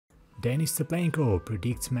Denis Cyplenkov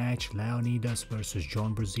predicts match Leonidas versus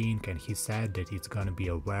Brzenk, and he said that it's gonna be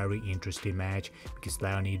a very interesting match because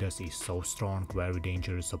Leonidas is so strong, very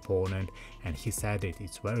dangerous opponent, and he said that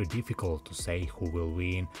it's very difficult to say who will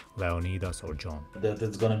win, Leonidas or John. That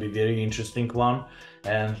it's gonna be very interesting one,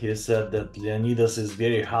 and he said that Leonidas is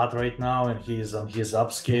very hot right now and he's on his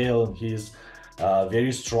upscale and he's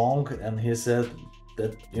very strong, and he said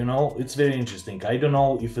that, you know, it's very interesting. I don't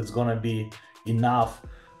know if it's gonna be enough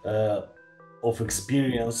of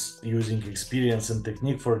experience, using experience and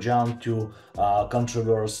technique for John to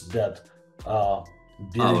controverse that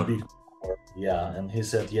very big power. Yeah, and he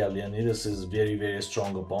said, yeah, Leonidas is very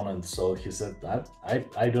strong opponent. So he said,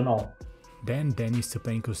 I don't know. Then Denis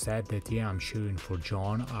Cyplenkov said that, yeah, I'm cheering for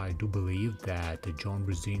John. I do believe that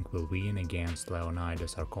Brzenk will win against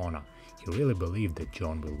Leonidas Arkona. He really believed that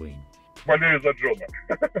John will win.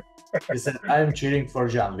 He said, I'm cheering for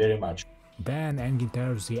John very much. Then Engin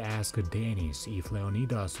Terzi asked Denis if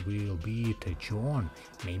Leonidas will beat John.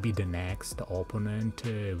 Maybe the next opponent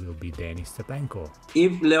will be Denis Cyplenkov.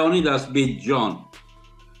 If Leonidas beat John,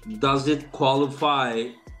 does it qualify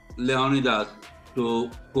Leonidas to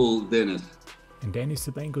pull Denis? And Denis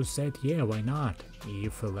Cyplenkov said, yeah, why not?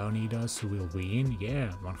 If Leonidas will win,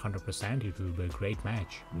 yeah, 100% it will be a great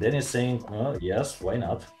match. Denis saying, yes, why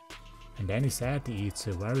not? And then he said it's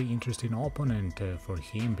a very interesting opponent for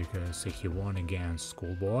him because he won against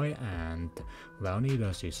Schoolboy, and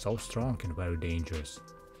Leonidas is so strong and very dangerous.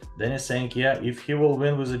 Denis saying, yeah, if he will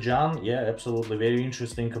win with a John, yeah, absolutely, very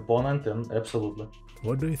interesting opponent, and absolutely.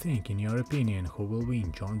 What do you think, in your opinion, who will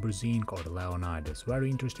win, Brzenk or Leonidas? Very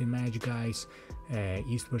interesting match, guys.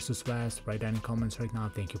 East versus West. Write down in comments right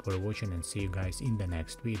now. Thank you for watching and see you guys in the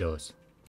next videos.